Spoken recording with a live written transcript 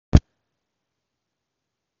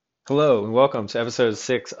Hello and welcome to episode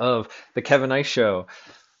 6 of The Kevin Ice Show.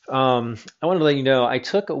 I wanted to let you know I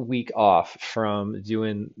took a week off from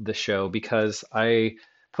doing the show because I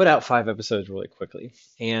put out 5 episodes really quickly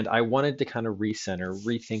and I wanted to kind of recenter,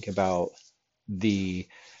 rethink about the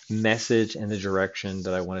message and the direction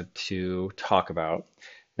that I wanted to talk about.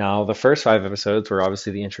 Now, the first 5 episodes were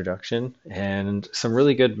obviously the introduction and some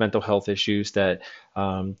really good mental health issues that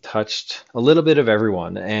touched a little bit of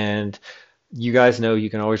everyone. And you guys know you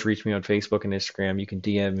can always reach me on Facebook and Instagram. You can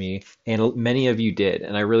DM me, and many of you did,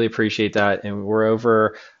 and I really appreciate that. And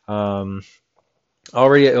we're um,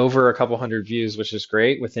 already over a couple hundred views, which is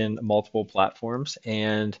great within multiple platforms.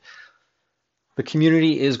 And the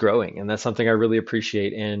community is growing, and that's something I really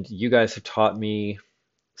appreciate. And you guys have taught me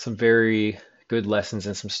some very good lessons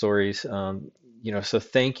and some stories. So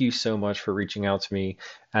thank you so much for reaching out to me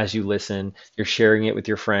as you listen. You're sharing it with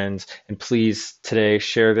your friends, and please today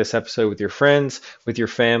share this episode with your friends, with your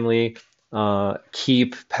family.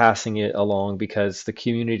 Keep passing it along because the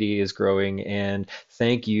community is growing, and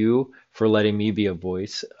thank you for letting me be a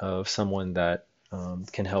voice of someone that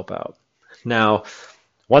can help out. Now,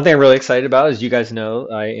 one thing I'm really excited about is you guys know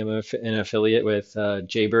I am an affiliate with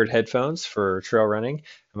Jaybird headphones for trail running.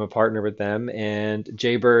 I'm a partner with them, and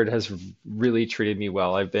Jaybird has really treated me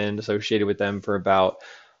well. I've been associated with them for about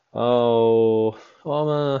 8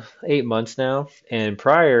 months now. And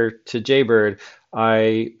prior to Jaybird,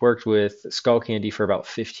 I worked with Skull Candy for about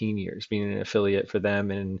 15 years, being an affiliate for them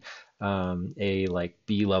and a like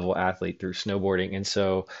B-level athlete through snowboarding. And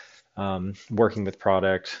so working with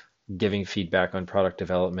product, giving feedback on product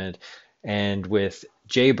development. And with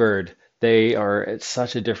Jaybird, they are at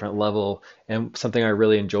such a different level. And something I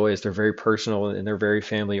really enjoy is they're very personal and they're very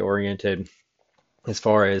family oriented as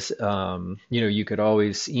far as you could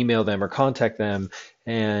always email them or contact them,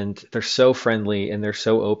 and they're so friendly and they're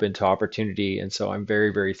so open to opportunity. And so I'm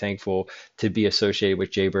very, very thankful to be associated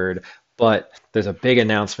with Jaybird. But there's a big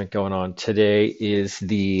announcement going on. Today is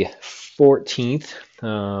the 14th.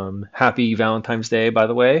 Happy Valentine's Day, by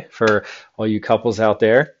the way, for all you couples out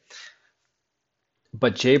there.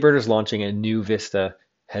 But Jaybird is launching a new Vista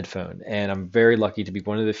headphone, and I'm very lucky to be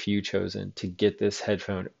one of the few chosen to get this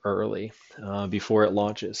headphone early before it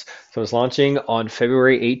launches. So it's launching on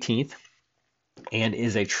February 18th and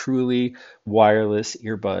is a truly wireless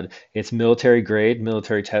earbud. It's military grade,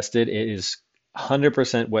 military tested. It is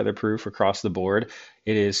 100% weatherproof across the board.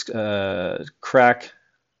 It is crack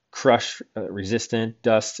crush resistant,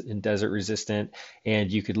 dust and desert resistant,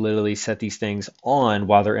 and you could literally set these things on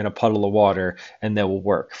while they're in a puddle of water and they will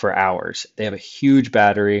work for hours. They have a huge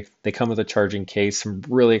battery. They come with a charging case. I'm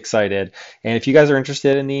really excited. And if you guys are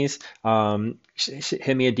interested in these,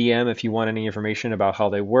 hit me a DM if you want any information about how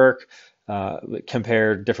they work.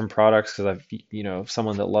 Compare different products because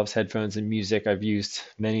someone that loves headphones and music. I've used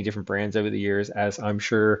many different brands over the years, as I'm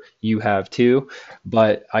sure you have too,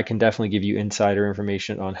 but I can definitely give you insider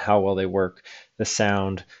information on how well they work, the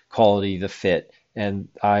sound quality, the fit, and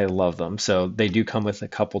I love them. So they do come with a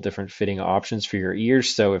couple different fitting options for your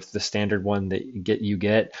ears. So if the standard one that you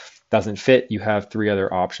get doesn't fit, you have three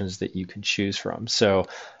other options that you can choose from. So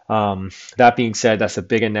that being said, that's a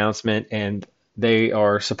big announcement, and they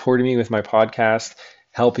are supporting me with my podcast,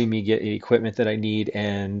 helping me get the equipment that I need,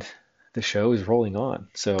 and the show is rolling on.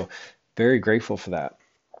 So very grateful for that.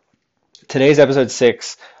 Today's episode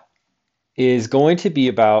 6 is going to be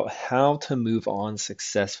about how to move on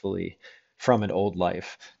successfully from an old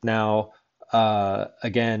life. Now,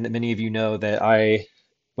 again, many of you know that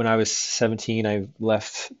when I was 17, I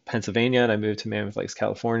left Pennsylvania and I moved to Mammoth Lakes,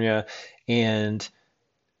 California, and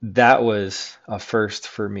that was a first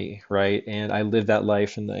for me, right? And I lived that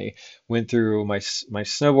life, and I went through my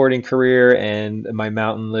snowboarding career and my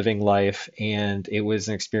mountain living life, and it was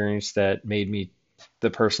an experience that made me the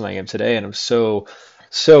person I am today, and I'm so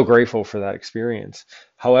grateful for that experience.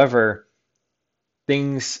 However,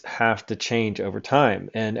 things have to change over time,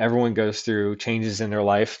 and everyone goes through changes in their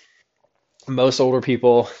life. Most older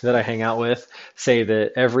people that I hang out with say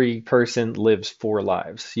that every person lives 4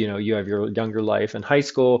 lives. You have your younger life in high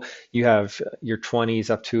school, you have your 20s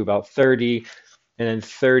up to about 30, and then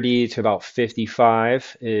 30 to about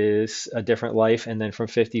 55 is a different life. And then from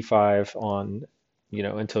 55 on,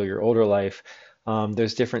 until your older life,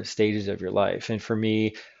 there's different stages of your life. And for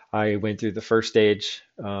me, I went through the first stage,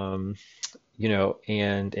 and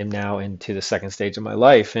am now into the second stage of my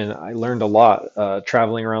life. And I learned a lot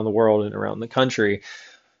traveling around the world and around the country.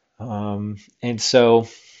 And so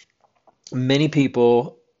many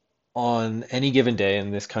people on any given day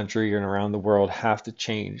in this country and around the world have to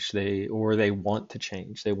change. They want to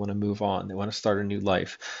change. They want to move on. They want to start a new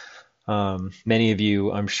life. Many of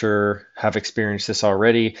you, I'm sure, have experienced this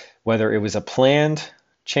already, whether it was a planned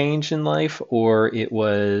change in life or it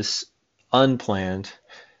was unplanned.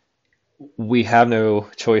 We have no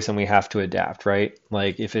choice and we have to adapt, right?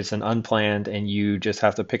 Like if it's an unplanned and you just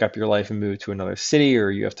have to pick up your life and move to another city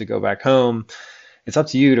or you have to go back home, it's up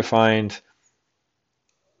to you to find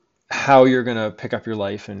how you're going to pick up your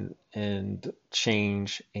life and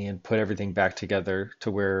change and put everything back together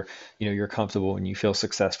to where, you're comfortable and you feel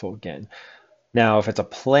successful again. Now, if it's a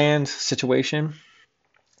planned situation,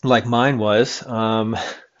 like mine was,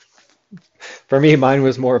 for me, mine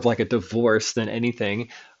was more of like a divorce than anything.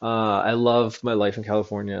 I love my life in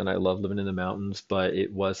California and I love living in the mountains, but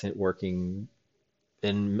it wasn't working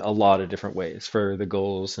in a lot of different ways for the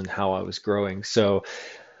goals and how I was growing. So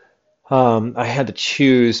I had to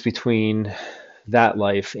choose between that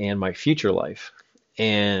life and my future life.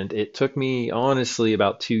 And it took me honestly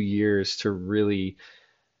about 2 years to really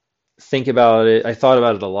think about it. I thought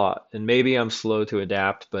about it a lot, and maybe I'm slow to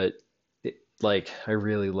adapt, but I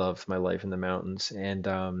really loved my life in the mountains, and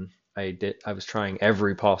I was trying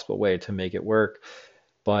every possible way to make it work.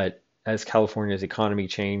 But as California's economy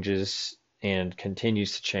changes and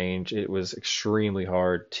continues to change, it was extremely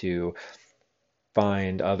hard to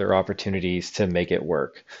find other opportunities to make it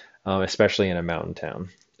work, especially in a mountain town.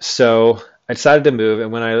 So I decided to move,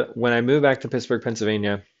 and when I moved back to Pittsburgh,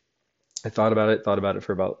 Pennsylvania, I thought about it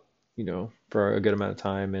for about, for a good amount of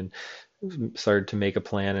time, and started to make a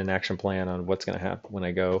plan, an action plan on what's going to happen when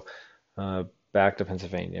I go uh, back to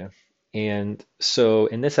Pennsylvania. And so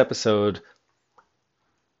in this episode,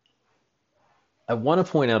 I want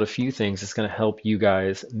to point out a few things that's going to help you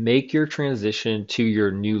guys make your transition to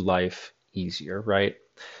your new life easier, right?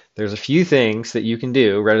 There's a few things that you can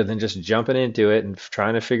do rather than just jumping into it and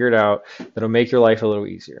trying to figure it out that'll make your life a little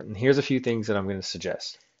easier. And here's a few things that I'm going to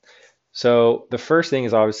suggest. So the first thing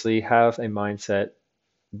is obviously have a mindset,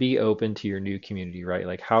 be open to your new community, right?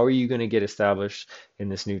 Like how are you going to get established in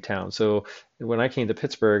this new town? So when I came to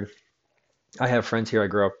Pittsburgh, I have friends here I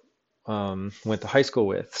grew up went to high school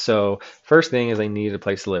with. So first thing is I needed a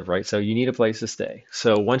place to live, right? So you need a place to stay.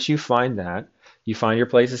 So once you find that, you find your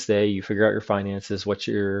place to stay, you figure out your finances, what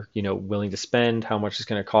you're, willing to spend, how much it's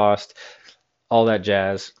going to cost, all that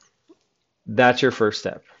jazz. That's your first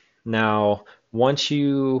step. Now, once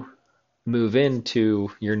you move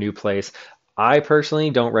into your new place, I personally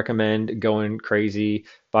don't recommend going crazy,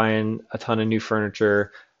 buying a ton of new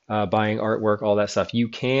furniture, buying artwork, all that stuff. You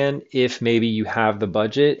can if maybe you have the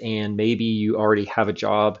budget and maybe you already have a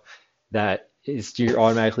job that is you're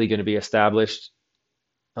automatically going to be established,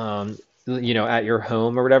 at your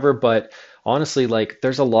home or whatever. But honestly, like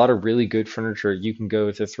there's a lot of really good furniture. You can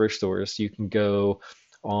go to thrift stores, you can go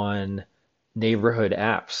on neighborhood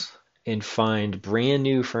apps and find brand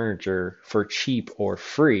new furniture for cheap or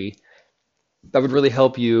free that would really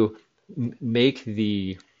help you make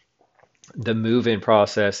the move-in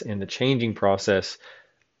process and the changing process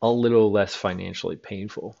a little less financially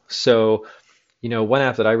painful. So, one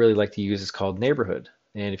app that I really like to use is called Neighborhood.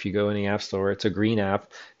 And if you go in the App Store, it's a green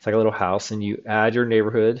app. It's like a little house, and you add your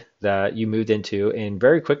neighborhood that you moved into, and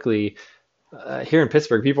very quickly, here in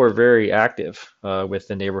Pittsburgh, people are very active with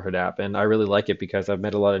the Neighborhood app, and I really like it because I've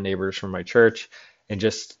met a lot of neighbors from my church and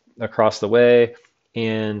just across the way.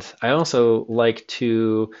 And I also like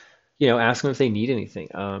to, ask them if they need anything.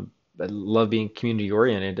 I love being community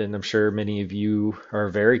oriented, and I'm sure many of you are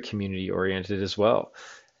very community oriented as well.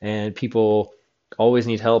 And people always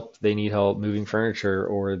need help. They need help moving furniture,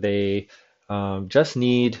 or they just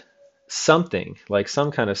need something like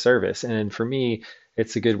some kind of service. And for me,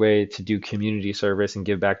 it's a good way to do community service and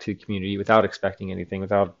give back to the community without expecting anything,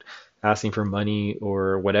 without asking for money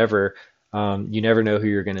or whatever. You never know who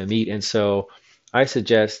you're going to meet. And so I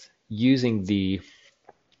suggest using the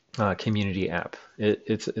community app.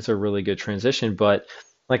 It's a really good transition. But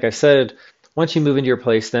like I said, once you move into your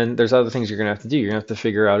place, then there's other things you're gonna have to do. You're gonna have to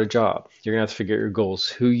figure out a job. You're gonna have to figure out your goals,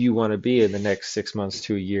 who you want to be in the next 6 months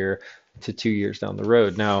to a year to 2 years down the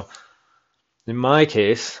road. Now, in my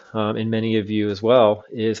case, and many of you as well,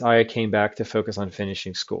 is I came back to focus on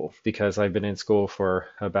finishing school because I've been in school for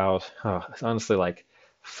about, honestly, like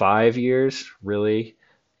 5 years, really,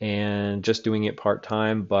 and just doing it part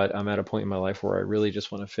time. But I'm at a point in my life where I really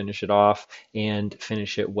just want to finish it off and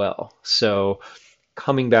finish it well. So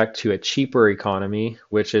coming back to a cheaper economy,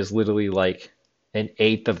 which is literally like an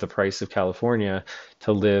eighth of the price of California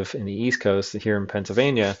to live in the East Coast here in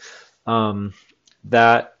Pennsylvania,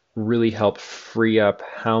 that really helped free up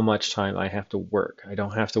how much time I have to work. I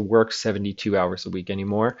don't have to work 72 hours a week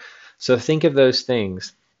anymore. So think of those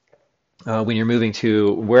things when you're moving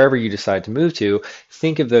to wherever you decide to move to.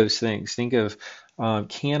 Think of those things. Think of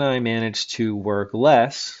Can I manage to work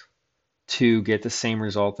less to get the same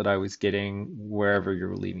result that I was getting wherever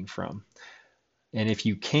you're leaving from? And if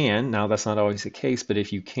you can, now that's not always the case, but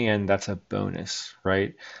if you can, that's a bonus,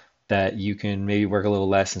 right? That you can maybe work a little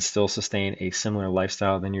less and still sustain a similar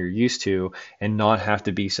lifestyle than you're used to and not have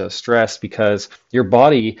to be so stressed because your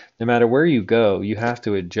body, no matter where you go, you have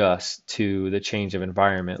to adjust to the change of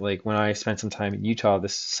environment. Like when I spent some time in Utah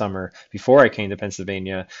this summer before I came to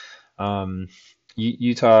Pennsylvania, um,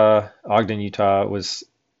 Utah, Ogden, Utah was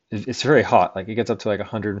it's very hot. Like it gets up to like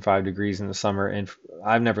 105 degrees in the summer, and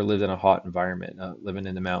I've never lived in a hot environment. Living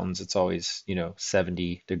in the mountains, it's always,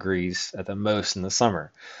 70 degrees at the most in the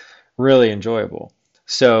summer. Really enjoyable.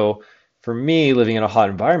 So for me, living in a hot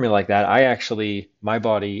environment like that, my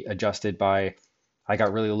body adjusted by, I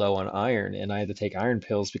got really low on iron and I had to take iron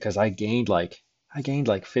pills because I gained like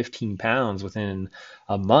 15 pounds within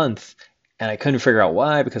a month. And I couldn't figure out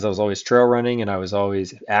why because I was always trail running and I was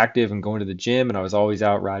always active and going to the gym and I was always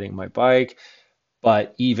out riding my bike.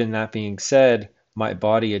 But even that being said, my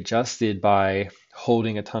body adjusted by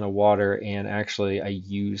holding a ton of water and actually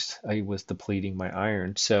I was depleting my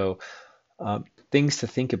iron. So things to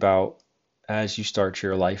think about as you start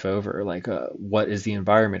your life over, like what is the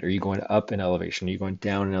environment? Are you going up in elevation? Are you going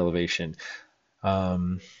down in elevation?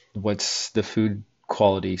 What's the food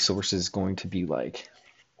quality sources going to be like?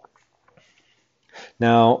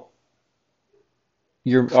 Now,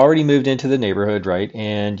 you're already moved into the neighborhood, right?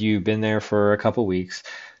 And you've been there for a couple weeks.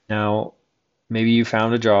 Now, maybe you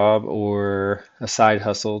found a job or a side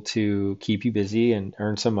hustle to keep you busy and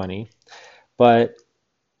earn some money. But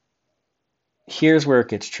here's where it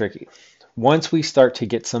gets tricky. Once we start to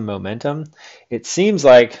get some momentum, it seems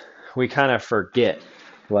like we kind of forget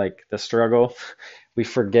like the struggle. We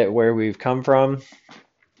forget where we've come from.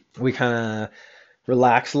 We kind of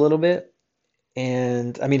relax a little bit.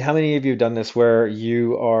 And I mean, how many of you have done this where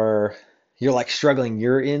you're like struggling,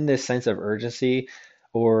 you're in this sense of urgency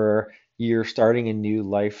or you're starting a new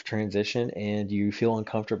life transition and you feel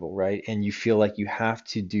uncomfortable, right? And you feel like you have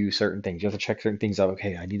to do certain things. You have to check certain things out.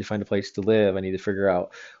 Okay, I need to find a place to live. I need to figure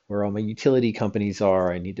out where all my utility companies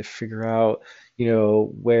are. I need to figure out,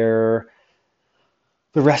 where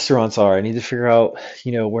the restaurants are. I need to figure out,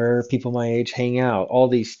 where people my age hang out, all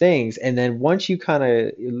these things. And then once you kind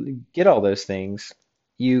of get all those things,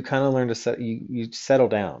 you kind of learn to you settle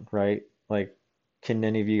down, right? Like, can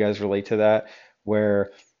any of you guys relate to that?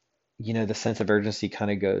 Where, the sense of urgency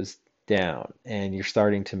kind of goes down and you're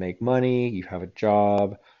starting to make money, you have a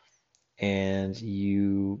job, and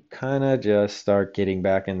you kind of just start getting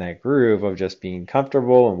back in that groove of just being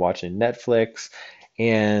comfortable and watching Netflix.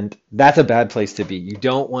 And that's a bad place to be. You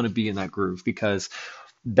don't want to be in that groove because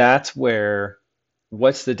that's where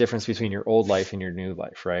what's the difference between your old life and your new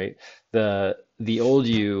life, right? The old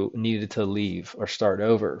you needed to leave or start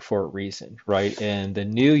over for a reason, right? And the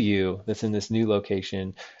new you that's in this new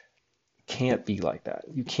location can't be like that.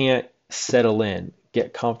 You can't settle in,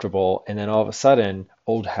 get comfortable, and then all of a sudden,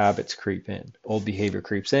 old habits creep in, old behavior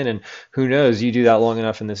creeps in. And who knows, you do that long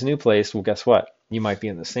enough in this new place, well, guess what? You might be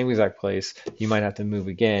in the same exact place. You might have to move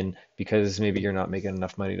again because maybe you're not making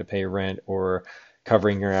enough money to pay rent or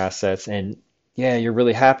covering your assets. And yeah, you're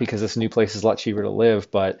really happy because this new place is a lot cheaper to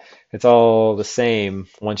live, but it's all the same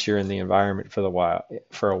once you're in the environment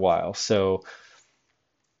for a while. So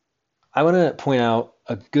I want to point out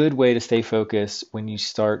a good way to stay focused when you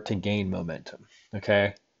start to gain momentum.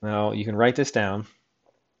 Okay. Now you can write this down.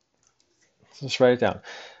 Just write it down.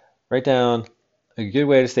 Write down a good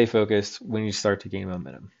way to stay focused when you start to gain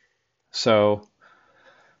momentum. So,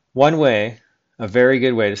 one way, a very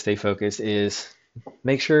good way to stay focused is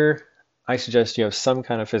make sure I suggest you have some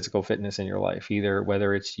kind of physical fitness in your life, either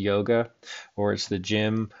whether it's yoga or it's the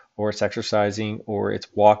gym or it's exercising or it's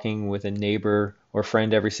walking with a neighbor or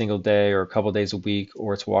friend every single day or a couple days a week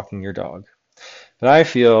or it's walking your dog. But I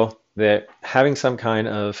feel that having some kind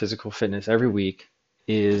of physical fitness every week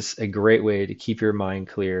is a great way to keep your mind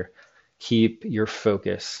clear, keep your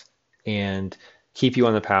focus, and keep you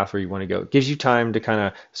on the path where you want to go. It gives you time to kind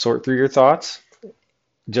of sort through your thoughts,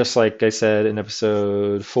 just like I said in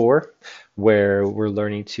episode 4, where we're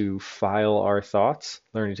learning to file our thoughts,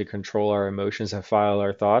 learning to control our emotions and file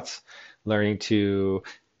our thoughts, learning to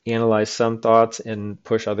analyze some thoughts and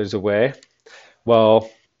push others away. Well,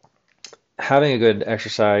 having a good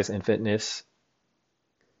exercise and fitness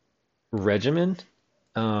regimen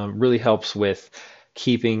really helps with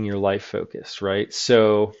keeping your life focused, right?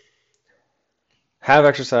 So have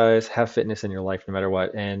exercise, have fitness in your life no matter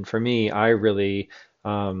what. And for me,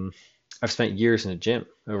 um, I've spent years in the gym,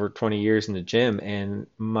 over 20 years in the gym, and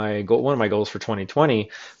one of my goals for 2020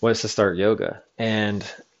 was to start yoga. And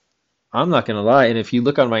I'm not gonna lie, and if you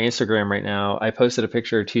look on my Instagram right now, I posted a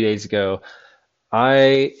picture 2 days ago.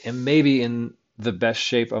 I am maybe in the best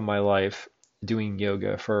shape of my life doing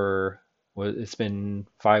yoga for what it's been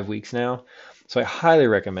 5 weeks now. So I highly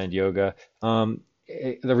recommend yoga. The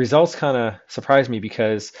results kind of surprised me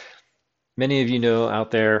because many of you know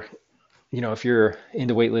out there, if you're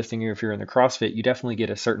into weightlifting or if you're in the CrossFit, you definitely get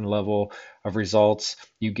a certain level of results.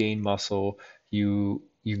 You gain muscle, you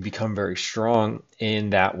become very strong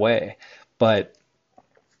in that way. But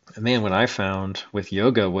man, what I found with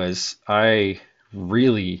yoga was I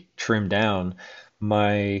really trimmed down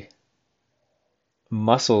my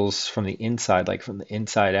muscles from the inside, like from the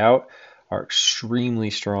inside out, are extremely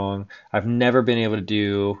strong. I've never been able to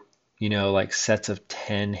do, like sets of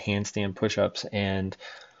 10 handstand push-ups, and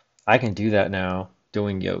I can do that now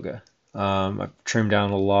doing yoga. I've trimmed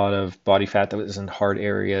down a lot of body fat that was in hard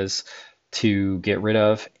areas to get rid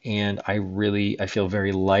of, and I feel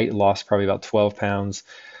very light. Lost probably about 12 pounds.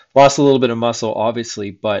 Lost a little bit of muscle,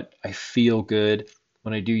 obviously, but I feel good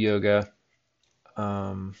when I do yoga.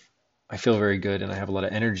 Um, I feel very good and I have a lot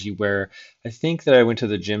of energy where I think that I went to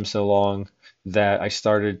the gym so long that I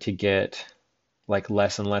started to get like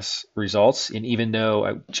less and less results. And even though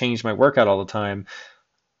I changed my workout all the time,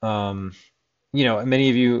 um, many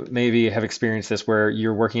of you maybe have experienced this where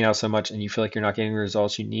you're working out so much and you feel like you're not getting the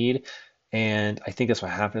results you need. And I think that's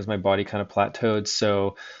what happened is my body kind of plateaued.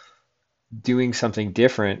 So doing something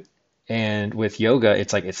different and with yoga,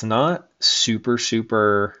 it's like it's not super,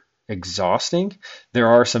 super exhausting. There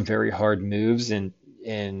are some very hard moves and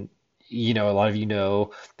a lot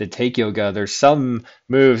of that take yoga, there's some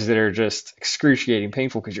moves that are just excruciating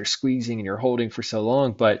painful because you're squeezing and you're holding for so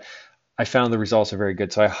long, but I found the results are very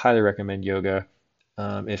good. So I highly recommend yoga.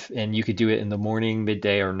 If and you could do it in the morning,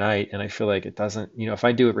 midday, or night. And I feel like it doesn't, if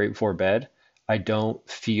I do it right before bed, I don't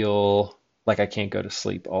feel like I can't go to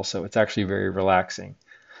sleep. Also, it's actually very relaxing.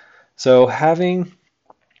 So having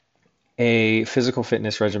a physical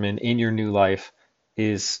fitness regimen in your new life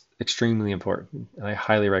is extremely important, and I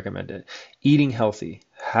highly recommend it. Eating healthy.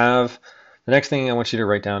 Have the next thing I want you to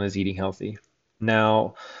write down is eating healthy.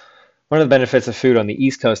 Now, one of the benefits of food on the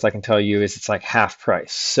East Coast, I can tell you, is it's like half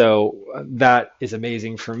price. So that is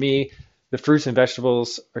amazing for me. The fruits and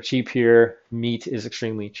vegetables are cheap here. Meat is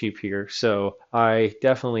extremely cheap here. So I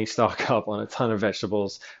definitely stock up on a ton of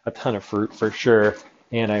vegetables, a ton of fruit for sure.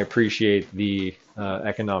 And I appreciate the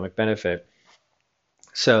economic benefit.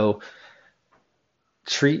 So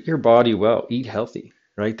treat your body well, eat healthy,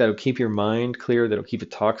 right? That'll keep your mind clear, that'll keep the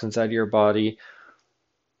toxins out of your body.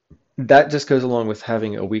 That just goes along with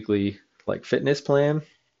having a weekly like fitness plan.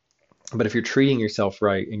 But if you're treating yourself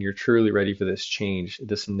right and you're truly ready for this change,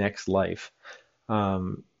 this next life,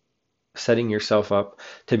 um, setting yourself up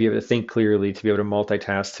to be able to think clearly, to be able to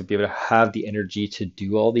multitask, to be able to have the energy to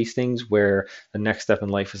do all these things where the next step in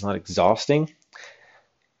life is not exhausting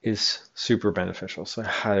is super beneficial. So I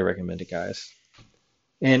highly recommend it, guys.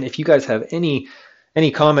 And if you guys have any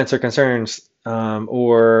comments or concerns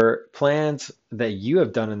or plans that you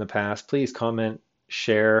have done in the past, please comment,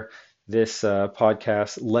 share this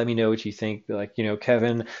podcast. Let me know what you think. Be like,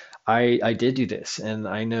 Kevin, I did do this, and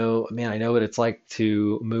I know, man, I know what it's like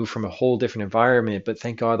to move from a whole different environment. But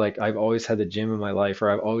thank God, like I've always had the gym in my life,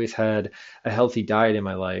 or I've always had a healthy diet in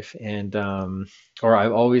my life, and or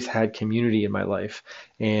I've always had community in my life,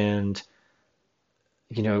 and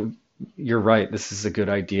you know, you're right. This is a good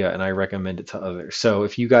idea, and I recommend it to others. So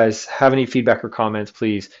if you guys have any feedback or comments,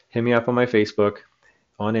 please hit me up on my Facebook,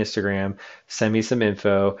 on Instagram, send me some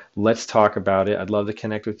info. Let's talk about it. I'd love to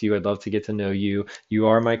connect with you. I'd love to get to know you. You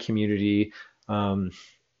are my community, um,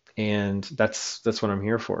 and that's what I'm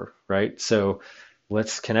here for, right? So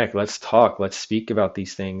let's connect. Let's talk. Let's speak about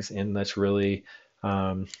these things, and let's really,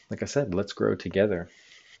 like I said, let's grow together.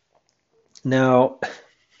 Now,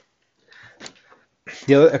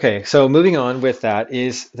 okay, so moving on with that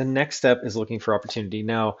is the next step is looking for opportunity.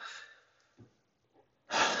 Now,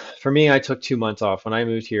 for me, I took 2 months off. When I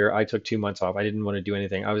moved here, I took 2 months off. I didn't want to do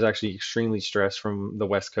anything. I was actually extremely stressed from the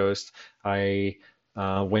West Coast. I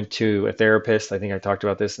went to a therapist. I think I talked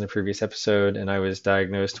about this in the previous episode, and I was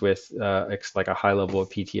diagnosed with like a high level of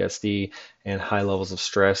PTSD and high levels of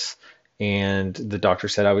stress. And the doctor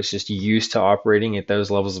said I was just used to operating at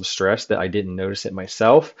those levels of stress that I didn't notice it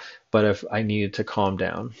myself, but if I needed to calm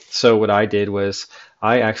down. So what I did was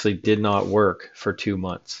I actually did not work for 2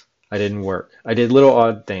 months. I didn't work. I did little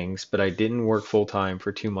odd things, but I didn't work full time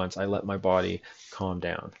for 2 months. I let my body calm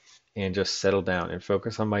down and just settle down and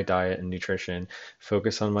focus on my diet and nutrition,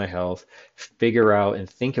 focus on my health, figure out and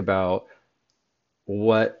think about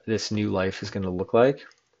what this new life is going to look like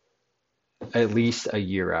at least a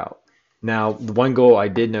year out. Now, the one goal I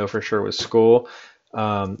did know for sure was school.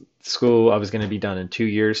 School, I was going to be done in 2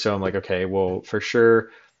 years. So I'm like, okay, well, for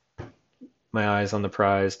sure, my eyes on the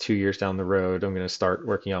prize. 2 years down the road, I'm going to start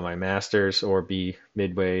working on my master's or be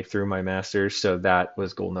midway through my master's. So that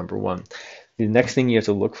was goal number one. The next thing you have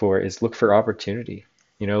to look for is look for opportunity.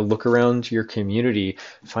 Look around your community,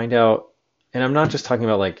 find out, and I'm not just talking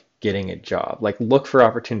about like getting a job, like look for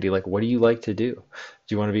opportunity. Like, what do you like to do?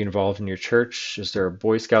 Do you want to be involved in your church? Is there a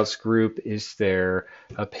Boy Scouts group? Is there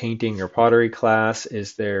a painting or pottery class?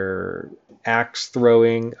 Is there axe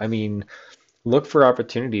throwing? I mean, look for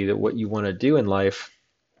opportunity that what you want to do in life,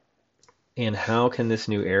 and how can this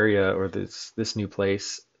new area or this new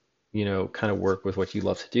place, kind of work with what you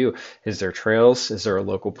love to do. Is there trails? Is there a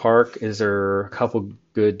local park? Is there a couple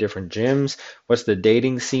good different gyms? What's the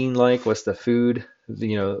dating scene like? What's the food,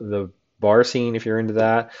 the bar scene, if you're into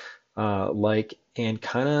that, like, and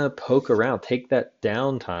kind of poke around, take that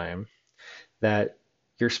downtime that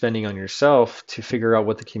you're spending on yourself to figure out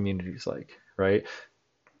what the community is like, right?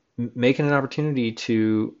 Making an opportunity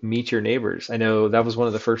to meet your neighbors. I know that was one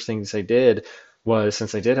of the first things I did, was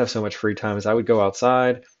since I did have so much free time, is I would go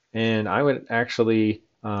outside and I would actually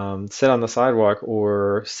sit on the sidewalk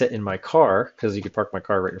or sit in my car, because you could park my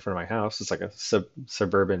car right in front of my house. It's like a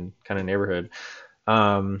suburban kind of neighborhood.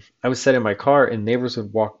 I would sit in my car and neighbors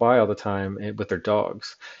would walk by all the time with their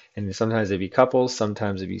dogs. And sometimes they'd be couples,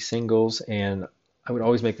 sometimes they'd be singles. And I would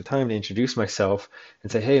always make the time to introduce myself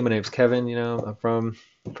and say, hey, my name's Kevin, I'm from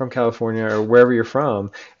California or wherever you're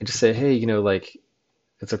from, and just say, hey, like,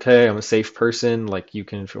 it's okay, I'm a safe person, like, you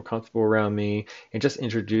can feel comfortable around me, and just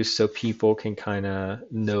introduce so people can kind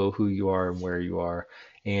of know who you are and where you are.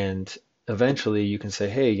 And eventually you can say,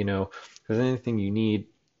 hey, if there's anything you need,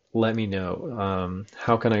 let me know.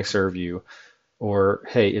 How can I serve you? Or,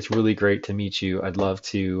 hey, it's really great to meet you. I'd love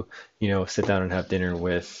to, sit down and have dinner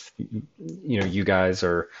with, you guys,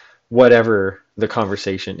 or whatever the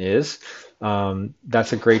conversation is.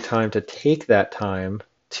 That's a great time to take that time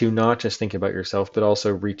to not just think about yourself, but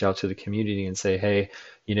also reach out to the community and say, hey,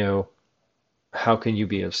 you know, how can you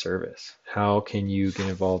be of service? How can you get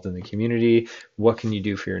involved in the community? What can you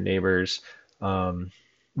do for your neighbors? Um,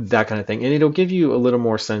 that kind of thing. And it'll give you a little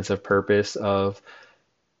more sense of purpose of,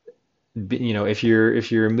 if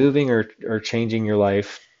you're moving or changing your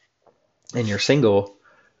life and you're single,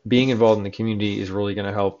 being involved in the community is really going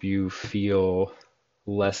to help you feel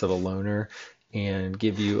less of a loner and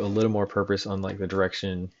give you a little more purpose on like the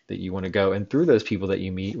direction that you want to go. And through those people that you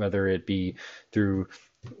meet, whether it be through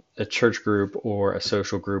a church group or a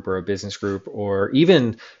social group or a business group, or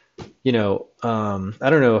even, I don't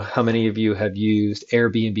know how many of you have used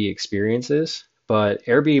Airbnb experiences, but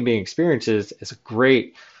Airbnb experiences is a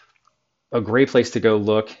great place to go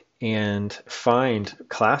look and find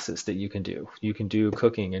classes that you can do. You can do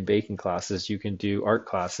cooking and baking classes. You can do art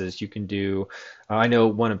classes. You can do, I know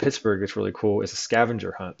one in Pittsburgh that's really cool is a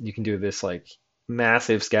scavenger hunt. You can do this like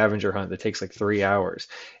massive scavenger hunt that takes like 3 hours,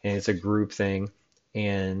 and it's a group thing.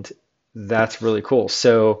 And that's really cool.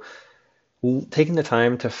 So taking the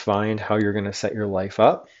time to find how you're going to set your life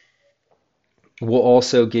up will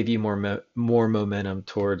also give you more momentum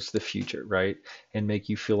towards the future, right? And make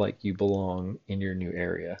you feel like you belong in your new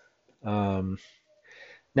area. Um,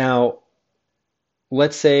 Now,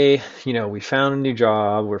 let's say, we found a new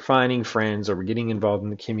job, we're finding friends, or we're getting involved in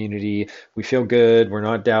the community. We feel good, we're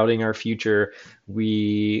not doubting our future.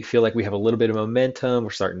 We feel like we have a little bit of momentum,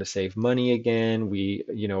 we're starting to save money again.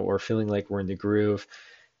 Or feeling like we're in the groove.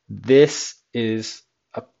 This is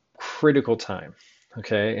a critical time,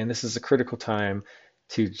 okay? And this is a critical time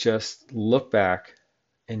to just look back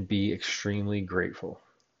and be extremely grateful,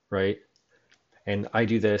 right? And I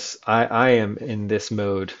do this, I am in this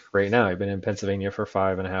mode right now. I've been in Pennsylvania for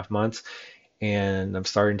 5.5 months, and I'm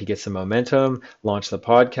starting to get some momentum, launch the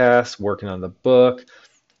podcast, working on the book,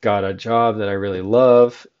 got a job that I really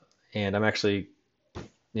love. And I'm actually,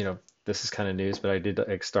 this is kind of news, but I did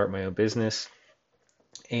like start my own business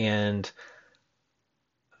and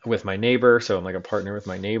with my neighbor. So I'm like a partner with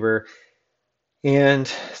my neighbor, and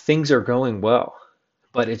things are going well,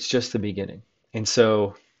 but it's just the beginning. And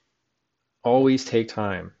so always take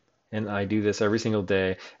time. And I do this every single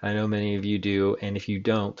day. I know many of you do. And if you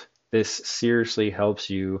don't, this seriously helps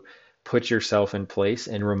you put yourself in place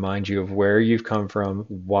and remind you of where you've come from,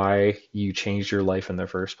 why you changed your life in the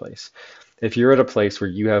first place. If you're at a place where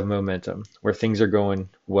you have momentum, where things are going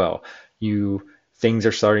well, things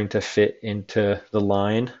are starting to fit into the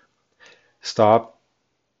line, stop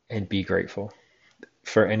and be grateful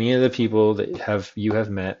for any of the people that you have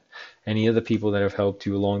met, any of the people that have helped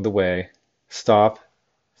you along the way. Stop,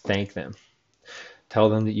 thank them. Tell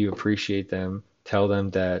them that you appreciate them. Tell them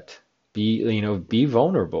that be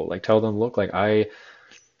vulnerable. Like tell them, look, like I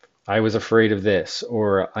was afraid of this,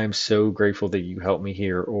 or I'm so grateful that you helped me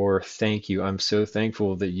here, or thank you. I'm so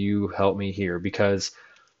thankful that you helped me here, because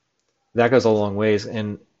that goes a long ways.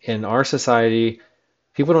 And in our society,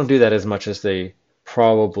 people don't do that as much as they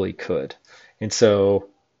probably could. And so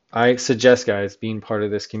I suggest, guys, being part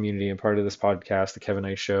of this community and part of this podcast, the Kevin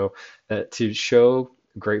Ice Show, that to show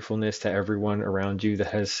gratefulness to everyone around you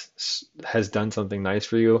that has done something nice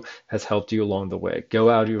for you, has helped you along the way. Go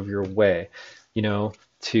out of your way, you know,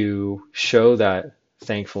 to show that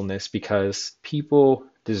thankfulness, because people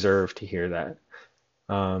deserve to hear that.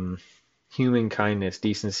 Um, Human kindness,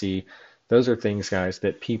 decency, those are things, guys,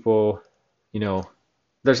 that people, you know,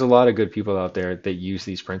 there's a lot of good people out there that use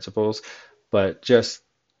these principles, but just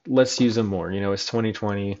let's use them more. It's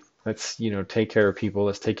 2020. Let's, take care of people.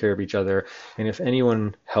 Let's take care of each other. And if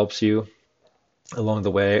anyone helps you along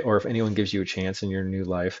the way, or if anyone gives you a chance in your new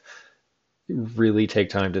life, really take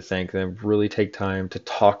time to thank them, really take time to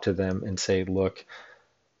talk to them and say, look,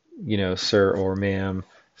 sir or ma'am,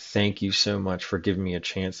 thank you so much for giving me a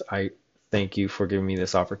chance. I thank you for giving me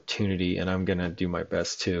this opportunity, and I'm going to do my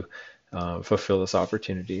best to fulfill this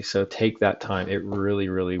opportunity. So take that time. It really,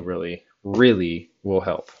 really, really, really will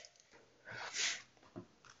help.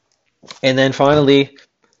 And then finally,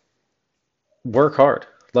 work hard.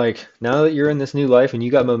 Like now that you're in this new life and you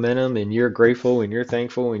got momentum and you're grateful and you're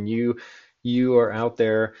thankful and you are out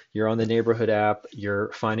there, you're on the neighborhood app,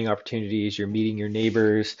 you're finding opportunities, you're meeting your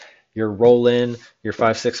neighbors, you're rolling, you're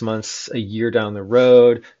 5, 6 months, a year down the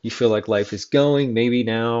road, you feel like life is going. Maybe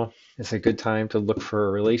now it's a good time to look for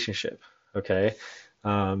a relationship. Okay.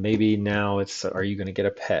 Maybe now are you going to get a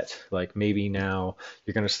pet? Like maybe now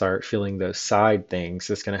you're going to start feeling those side things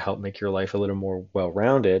that's going to help make your life a little more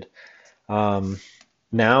well-rounded. Um,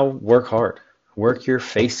 Now work hard, work your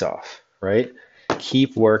face off, right?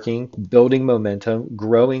 Keep working, building momentum,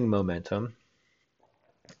 growing momentum,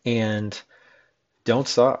 and don't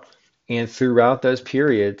stop. And throughout those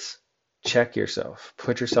periods, check yourself,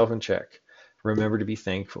 put yourself in check. Remember to be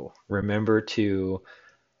thankful. Remember to,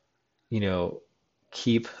 you know,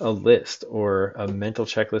 keep a list or a mental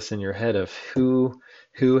checklist in your head of who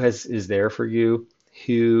is there for you,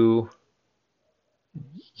 who,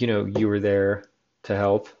 you were there to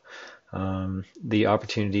help. The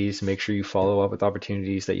opportunities, make sure you follow up with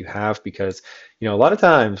opportunities that you have, because, a lot of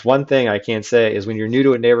times, one thing I can say is when you're new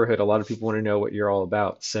to a neighborhood, a lot of people want to know what you're all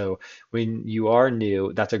about. So when you are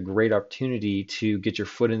new, that's a great opportunity to get your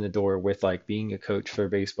foot in the door with like being a coach for a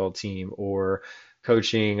baseball team, or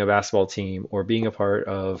coaching a basketball team, or being a part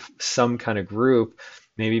of some kind of group,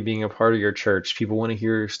 maybe being a part of your church. People want to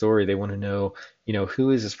hear your story. They want to know,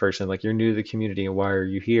 who is this person? Like you're new to the community and why are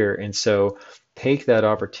you here? And so take that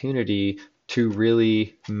opportunity to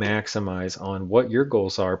really maximize on what your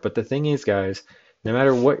goals are. But the thing is, guys, no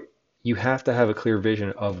matter what, you have to have a clear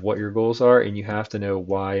vision of what your goals are, and you have to know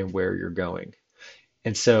why and where you're going.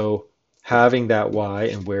 And so having that why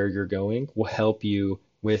and where you're going will help you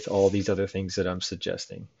with all these other things that I'm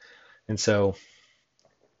suggesting. And so,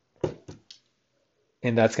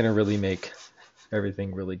 and that's going to really make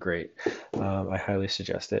everything really great. I highly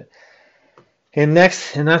suggest it. And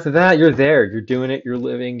after that, you're there, you're doing it, you're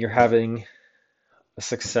living, you're having a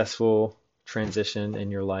successful transition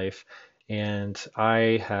in your life. And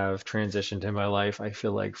I have transitioned in my life, I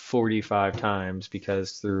feel like 45 times,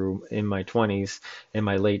 because through in my 20s, in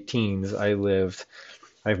my late teens, I've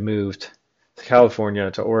moved to California,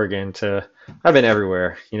 to Oregon, I've been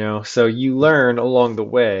everywhere, So you learn along the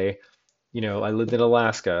way. I lived in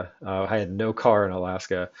Alaska. I had no car in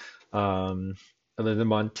Alaska. Um, I lived in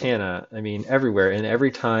Montana. I mean, everywhere. And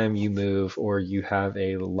every time you move or you have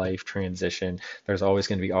a life transition, there's always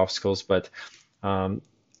going to be obstacles. But um,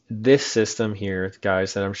 this system here,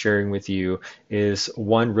 guys, that I'm sharing with you is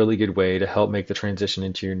one really good way to help make the transition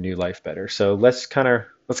into your new life better. So let's kind of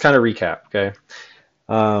recap, okay?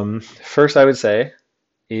 First, I would say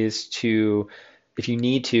is to, if you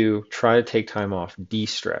need to, try to take time off,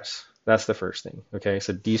 de-stress. That's the first thing. Okay,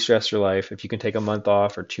 so de-stress your life. If you can take a month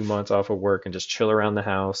off or 2 months off of work and just chill around the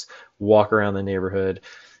house, walk around the neighborhood,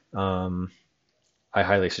 um, I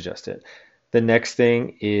highly suggest it. The next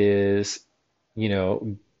thing is, you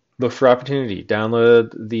know, look for opportunity.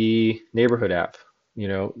 Download the neighborhood app. You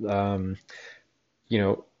know, um, you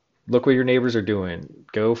know, look what your neighbors are doing.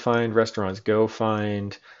 Go find restaurants. Go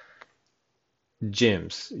find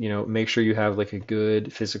gyms. Make sure you have like a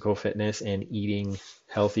good physical fitness and eating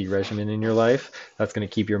healthy regimen in your life. That's going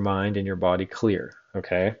to keep your mind and your body clear.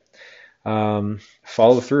 Okay.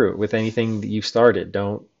 Follow through with anything that you've started.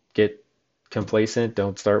 Don't get complacent.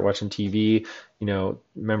 Don't start watching TV.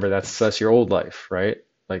 Remember that's your old life, right?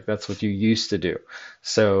 Like that's what you used to do.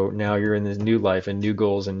 So now you're in this new life and new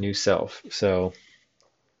goals and new self. So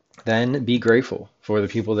then be grateful for the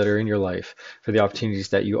people that are in your life, for the opportunities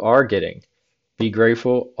that you are getting. Be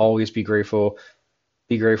grateful, always be grateful.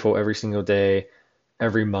 Be grateful every single day,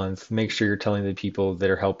 every month. Make sure you're telling the people that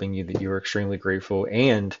are helping you that you are extremely grateful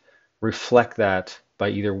and reflect that by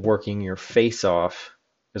either working your face off,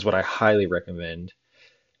 is what I highly recommend,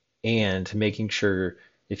 and making sure,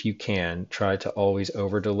 if you can, try to always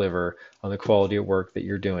over deliver on the quality of work that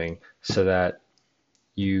you're doing so that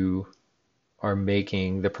you are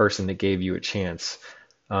making the person that gave you a chance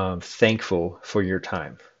thankful for your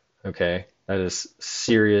time. Okay, that is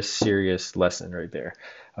serious, serious lesson right there.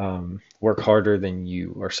 Work harder than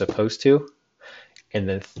you are supposed to, and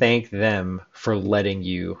then thank them for letting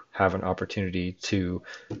you have an opportunity to,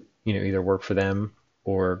 either work for them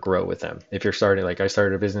or grow with them. If you're starting, like I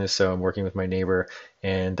started a business, so I'm working with my neighbor,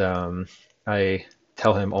 and I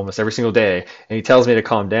tell him almost every single day, and he tells me to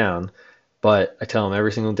calm down, but I tell him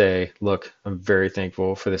every single day, look, I'm very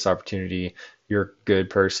thankful for this opportunity. You're a good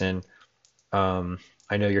person.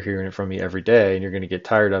 I know you're hearing it from me every day and you're going to get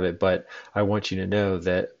tired of it, but I want you to know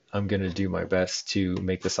that I'm going to do my best to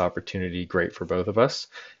make this opportunity great for both of us.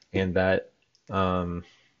 And that, um,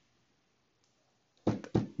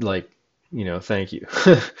 like, thank you.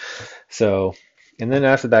 So, and then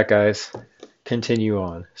after that, guys, continue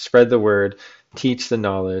on, spread the word, teach the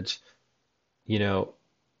knowledge, you know,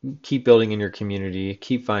 keep building in your community,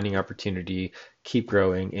 keep finding opportunity, keep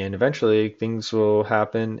growing, and eventually things will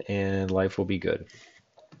happen and life will be good.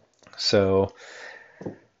 So,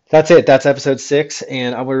 that's it. That's episode 6.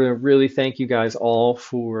 And I want to really thank you guys all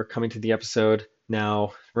for coming to the episode.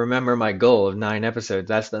 Now, remember my goal of 9 episodes.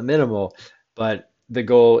 That's the minimal, but the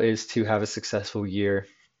goal is to have a successful year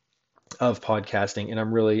of podcasting, and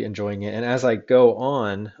I'm really enjoying it. And as I go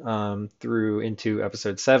on through into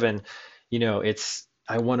episode 7,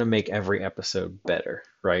 I want to make every episode better,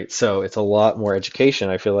 right? So it's a lot more education.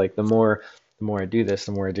 I feel like the more I do this,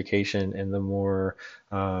 the more education and the more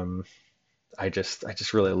I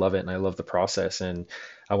just really love it, and I love the process, and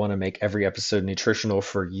I want to make every episode nutritional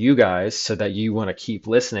for you guys so that you want to keep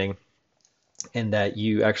listening and that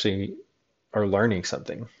you actually are learning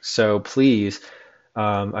something. So please,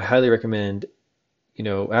 I highly recommend,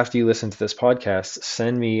 after you listen to this podcast,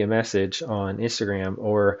 send me a message on Instagram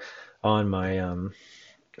or on my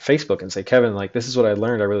Facebook and say, Kevin, like this is what I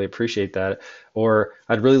learned. I really appreciate that. Or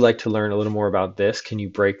I'd really like to learn a little more about this. Can you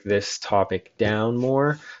break this topic down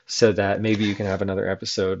more so that maybe you can have another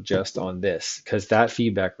episode just on this? Because that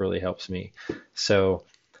feedback really helps me. So,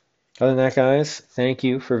 other than that, guys, thank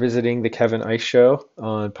you for visiting the Kevin Ice Show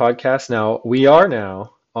on podcast. Now, we are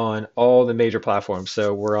now on all the major platforms.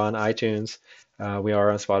 So we're on iTunes, we are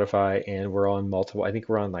on Spotify, and we're on multiple, I think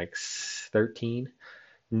we're on like 13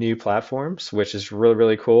 new platforms, which is really,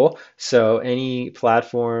 really cool. So any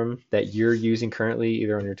platform that you're using currently,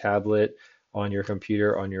 either on your tablet, on your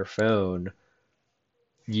computer, on your phone,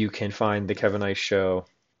 you can find the Kevin Ice Show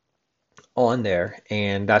on there,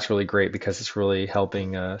 and that's really great because it's really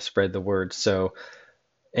helping spread the word. So,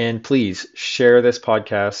 and please share this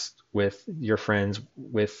podcast with your friends,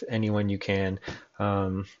 with anyone you can,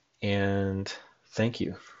 and thank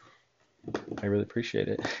you. I really appreciate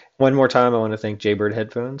it. One more time, I want to thank Jaybird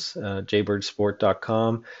Headphones,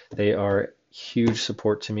 jaybirdsport.com. They are huge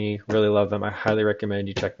support to me. Really love them. I highly recommend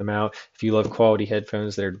you check them out. If you love quality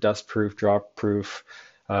headphones, they're dust proof, drop proof,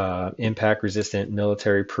 impact resistant,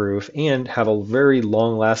 military proof, and have a very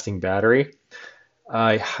long lasting battery.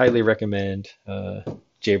 I highly recommend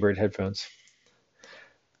Jaybird headphones.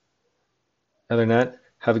 Other than that,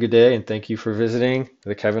 have a good day and thank you for visiting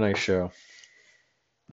the Kevin Ice Show.